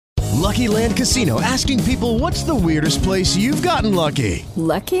Lucky Land Casino, asking people, what's the weirdest place you've gotten lucky?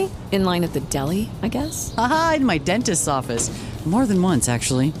 Lucky? In line at the deli, I guess? Aha, in my dentist's office. More than once,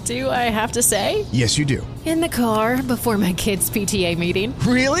 actually. Do I have to say? Yes, you do. In the car before my kids' PTA meeting.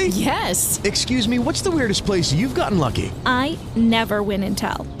 Really? Yes. Excuse me, what's the weirdest place you've gotten lucky? I never win and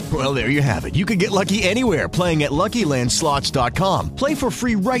tell. Well, there you have it. You can get lucky anywhere, playing at LuckyLandSlots.com. Play for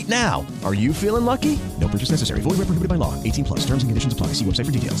free right now. Are you feeling lucky? No purchase necessary. Void where prohibited by law. 18 plus. Terms and conditions apply. See website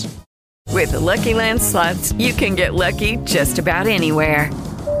for details. With the Lucky Land Slots, you can get lucky just about anywhere.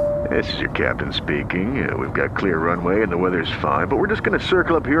 This is your captain speaking. We've got clear runway and the weather's fine, but we're just going to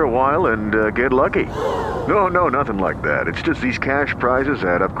circle up here a while and get lucky. No, nothing like that. It's just these cash prizes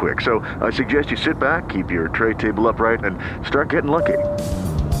add up quick. So I suggest you sit back, keep your tray table upright, and start getting lucky.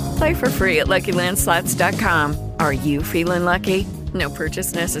 Play for free at LuckyLandSlots.com. Are you feeling lucky? No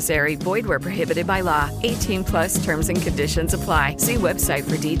purchase necessary. Void where prohibited by law. 18 plus terms and conditions apply. See website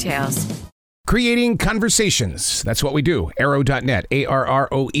for details. Creating conversations. That's what we do. Arrow.net.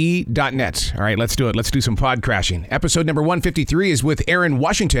 ARROE.net. All right, let's do it. Let's do some pod crashing. Episode number 153 is with Erin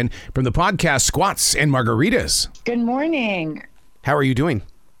Washington from the podcast Squats and Margaritas. Good morning. How are you doing?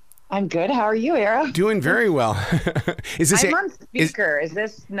 I'm good. How are you, Arrow? Doing very well. I'm on speaker. Is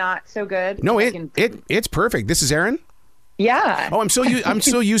this not so good? No, it's perfect. This is Erin? Yeah. Oh, I'm so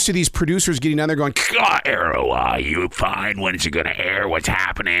used to these producers getting on there going, Arrow, are you fine? When is it going to air? What's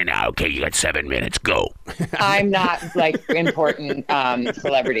happening? Okay, you got 7 minutes. Go. I'm not like important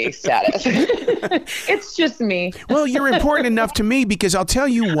celebrity status. It's just me. Well, you're important enough to me because I'll tell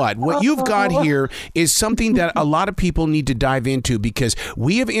you what you've got here is something that a lot of people need to dive into because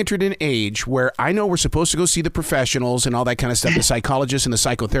we have entered an age where I know we're supposed to go see the professionals and all that kind of stuff, the psychologists and the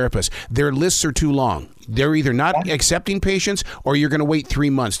psychotherapists. Their lists are too long. They're either not accepting patients or you're going to wait 3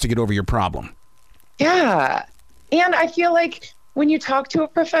 months to get over your problem. Yeah. And I feel like when you talk to a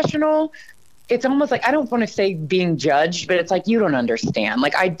professional, it's almost like, I don't want to say being judged, but it's like, you don't understand.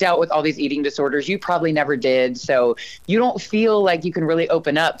 Like I dealt with all these eating disorders. You probably never did. So you don't feel like you can really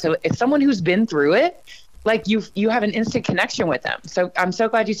open up. So if someone who's been through it, like you have an instant connection with them. So I'm so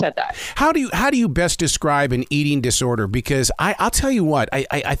glad you said that. How do you best describe an eating disorder? Because I'll tell you what,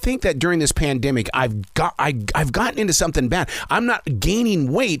 I think that during this pandemic, I've gotten into something bad. I'm not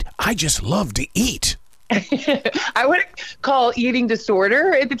gaining weight. I just love to eat. I wouldn't call eating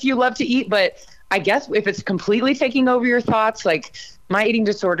disorder if you love to eat, but I guess if it's completely taking over your thoughts, like my eating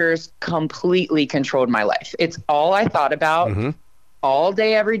disorders completely controlled my life. It's all I thought about. Mm-hmm. All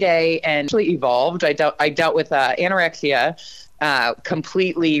day, every day, and actually evolved. I dealt with anorexia,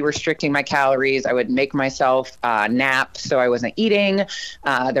 completely restricting my calories. I would make myself nap so I wasn't eating.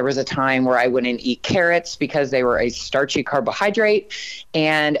 There was a time where I wouldn't eat carrots because they were a starchy carbohydrate.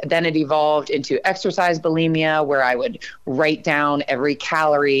 And then it evolved into exercise bulimia, where I would write down every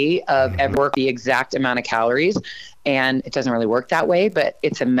calorie of every work, the exact amount of calories. And it doesn't really work that way, but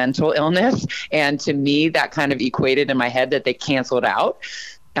it's a mental illness. And to me, that kind of equated in my head that they canceled out.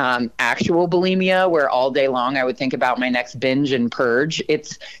 Actual bulimia, where all day long I would think about my next binge and purge.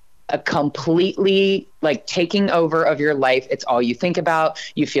 It's a completely like taking over of your life. It's all you think about.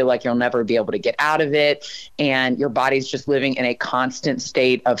 You feel like you'll never be able to get out of it. And your body's just living in a constant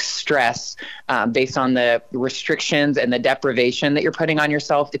state of stress based on the restrictions and the deprivation that you're putting on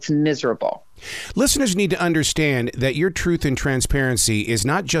yourself. It's miserable. Listeners need to understand that your Truth and Transparency is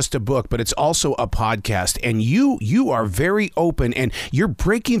not just a book, but it's also a podcast. And you are very open and you're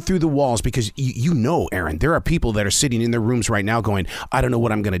breaking through the walls because you know, Erin, there are people that are sitting in their rooms right now going, I don't know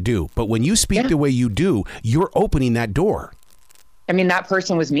what I'm going to do. But when you speak the way you do, you're opening that door. I mean, that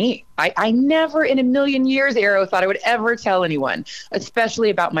person was me. I never in a million years, Arrow, thought I would ever tell anyone,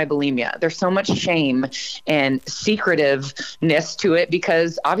 especially about my bulimia. There's so much shame and secretiveness to it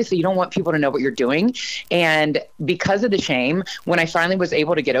because obviously you don't want people to know what you're doing. And because of the shame, when I finally was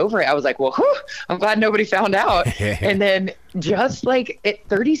able to get over it, I was like, well, whew, I'm glad nobody found out. And then just like at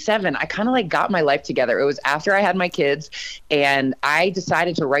 37, I kind of like got my life together. It was after I had my kids and I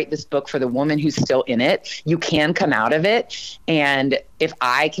decided to write this book for the woman who's still in it. You can come out of it. And if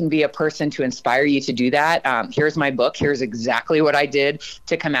I can be a person to inspire you to do that, here's my book. Here's exactly what I did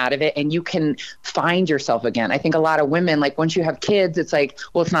to come out of it. And you can find yourself again. I think a lot of women, like once you have kids, it's like,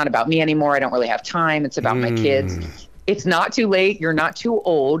 well, it's not about me anymore. I don't really have time. It's about my kids. It's not too late. You're not too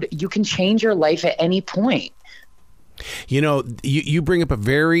old. You can change your life at any point. You know, you bring up a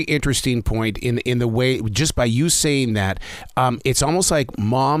very interesting point in the way, just by you saying that, it's almost like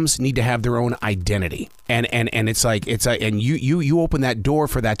moms need to have their own identity. And it's like, and you open that door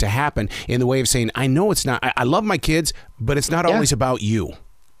for that to happen in the way of saying, I know it's not, I love my kids, but it's not always about you.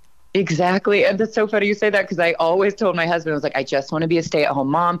 Exactly. And that's so funny you say that, because I always told my husband, I was like, I just want to be a stay-at-home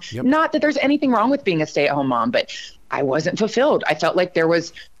mom. Yep. Not that there's anything wrong with being a stay-at-home mom, but I wasn't fulfilled. I felt like there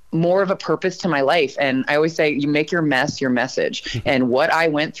was more of a purpose to my life. And I always say, you make your mess your message. And what I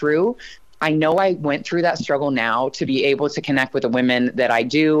went through, I know I went through that struggle now to be able to connect with the women that I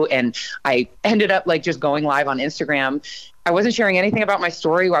do. And I ended up like just going live on Instagram. I wasn't sharing anything about my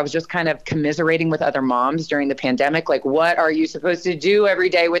story. I was just kind of commiserating with other moms during the pandemic. Like, what are you supposed to do every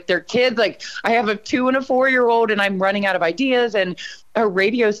day with their kids? Like, I have a 2 and a 4-year-old and I'm running out of ideas. And a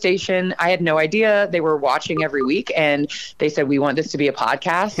radio station, I had no idea. They were watching every week and they said, we want this to be a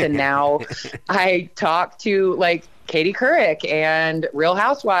podcast. And now I talk to like Katie Couric and Real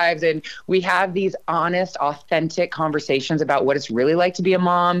Housewives, and we have these honest, authentic conversations about what it's really like to be a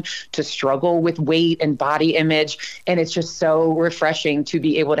mom, to struggle with weight and body image. And it's just so refreshing to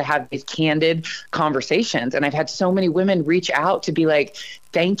be able to have these candid conversations. And I've had so many women reach out to be like,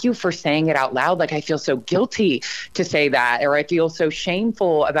 thank you for saying it out loud. Like, I feel so guilty to say that, or I feel so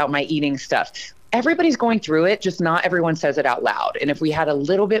shameful about my eating stuff. Everybody's going through it, just not everyone says it out loud. And if we had a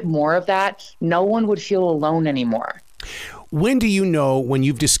little bit more of that, no one would feel alone anymore. When do you know when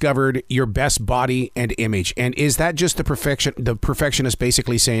you've discovered your best body and image? And is that just the perfectionist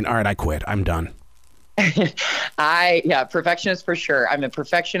basically saying, all right, I quit, I'm done? Perfectionist for sure. I'm a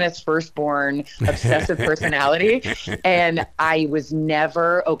perfectionist, firstborn, obsessive personality. And I was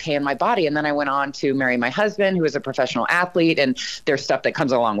never okay in my body. And then I went on to marry my husband, who is a professional athlete. And there's stuff that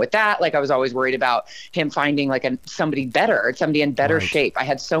comes along with that. Like, I was always worried about him finding like somebody in better Right. shape. I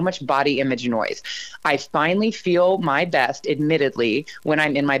had so much body image noise. I finally feel my best, admittedly, when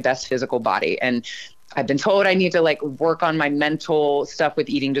I'm in my best physical body. And I've been told I need to like work on my mental stuff with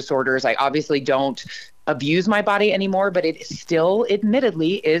eating disorders. I obviously don't abuse my body anymore, but it still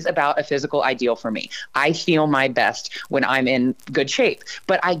admittedly is about a physical ideal for me. I feel my best when I'm in good shape.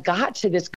 But I got to this